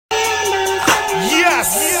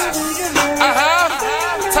Yes.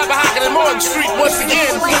 Top of Hockin' and Morton Street once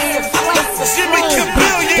again. Jimmy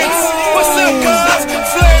Cabillions. What's up, guys?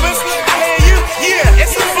 Flavors. I hear you. Yeah,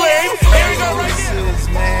 it's a flame. Here we go right here. This is,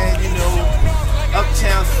 man, you know,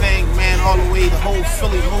 Uptown thing, man, all the way, the whole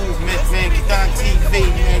Philly movement, man. Kdon TV,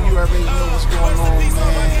 man, you already know what's going on,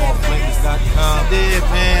 man. Allflamers.com. Yeah,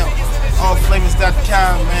 man.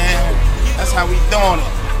 Allflamers.com, man. That's how we doing it.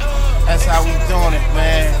 That's how we doing it,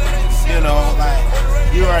 man. You know, like,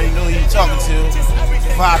 you already know who you talking to.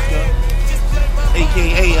 Vodka,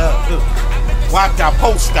 aka Vodka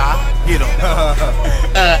Poster, you know,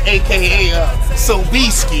 aka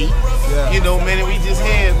Sobieski, yeah. You know, man, and we just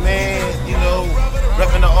here, man, you know,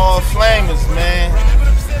 repping the All Flamers, man.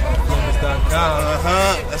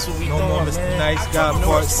 Allflamers.com. That's what we No doing, more Mr. man. Nice Guy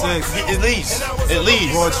Part 6. At least.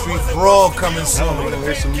 Broad Street Brawl coming soon.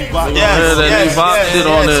 Yes,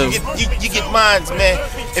 you get mines, man.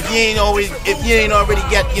 If you ain't already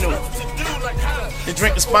got, you know, to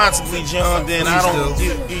drink responsibly, John, then I don't,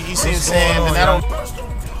 you see what I'm saying? Then I don't.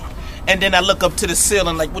 And then I look up to the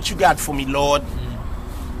ceiling like, what you got for me, Lord?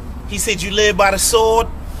 He said, you live by the sword,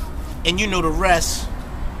 and you know the rest.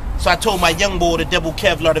 So I told my young boy to double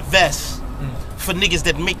Kevlar the vest for niggas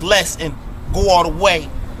that make less and go all the way,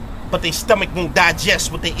 but their stomach won't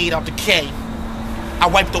digest what they ate out the K. I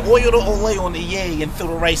wiped the oil to Olay on the yay and threw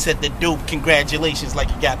the rice at the dope. Congratulations, like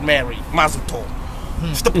you got married. Mazel tov.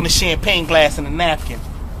 Step on the champagne glass and a napkin.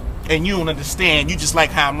 And you don't understand, you just like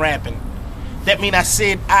how I'm rapping. That mean I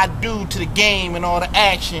said I do to the game and all the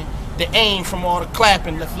action, the aim from all the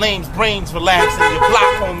clapping, the flames brains relaxing, your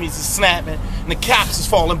block homies is snapping, and the cops is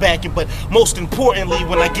falling back. But most importantly,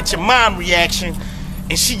 when I get your mom reaction,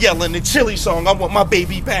 and she yelling the Chili song, I want my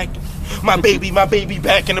baby back. My baby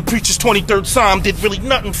back. And the preacher's 23rd Psalm did really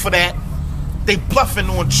nothing for that. They bluffing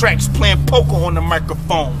on tracks, playing poker on the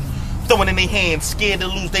microphone, throwing in their hands, scared to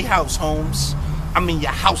lose their house, Holmes. I'm in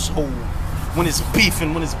your household. When it's beef, you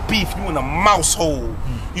in a mouse hole.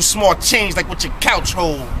 You smart change like what your couch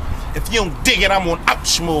hold. If you don't dig it, I'm on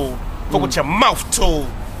ouch mode for what your mouth told.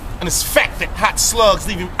 And it's fact that hot slugs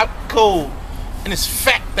leave him out cold. And it's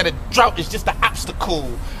fact that a drought is just an obstacle.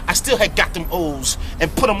 I still had got them O's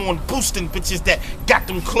and put them on boosting bitches that got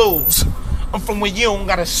them clothes. I'm from where you don't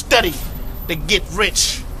gotta study to get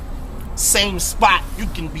rich. Same spot, you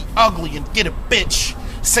can be ugly and get a bitch.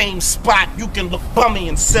 Same spot, you can look bummy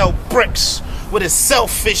and sell bricks. With a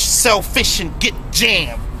selfish and get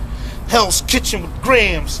jammed. Hell's Kitchen with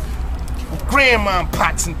grams, with grandma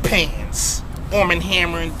pots and pans. Arm and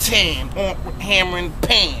Hammer and tan, arm with hammer and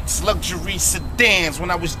pants. Luxury sedans when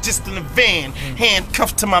I was just in a van,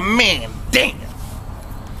 handcuffed to my man. Damn.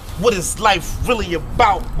 What is life really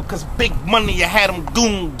about? Because big money, you had them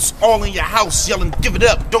goons all in your house yelling, give it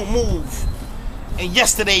up, don't move. And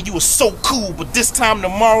yesterday you were so cool, but this time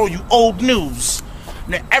tomorrow you old news.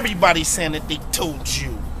 Now everybody's saying that they told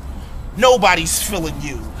you. Nobody's feeling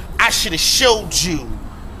you. I should have showed you.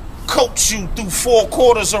 Coach you through 4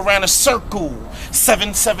 quarters around a circle.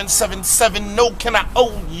 7, 7, 7, 7, no can I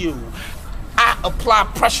owe you. I apply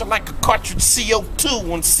pressure like a cartridge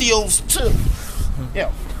CO2 on COs too.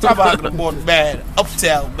 Yeah, talk about the board, man.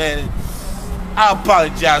 Uptown, man. I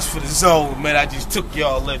apologize for the zone, man. I just took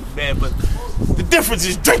y'all in, man. But the difference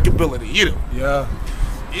is drinkability, you know. Yeah.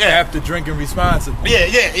 You have to drink responsibly. Yeah.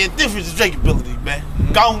 The difference is drinkability, man.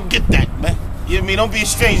 Go and get that, man. You know what I mean? Don't be a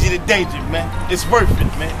stranger to danger, man. It's worth it,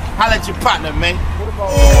 man. Holla at your partner, man.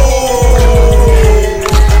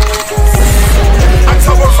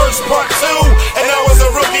 October 1st, part 2, and I was a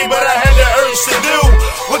rookie, but I had the urge to do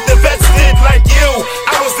what the vets did like you.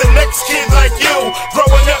 I was the next kid like you,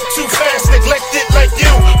 growing up too fast, neglected like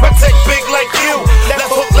you. My tech big like you,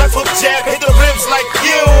 left hook jab, hit the ribs like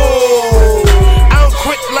you. I don't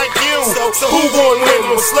quit like you, so who gon' win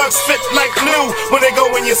when slugs fit like new when they go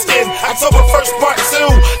in your skin? October 1st, part 2,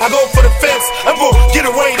 I go for the fence, I'm gon' get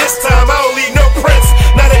away this time, I don't leave no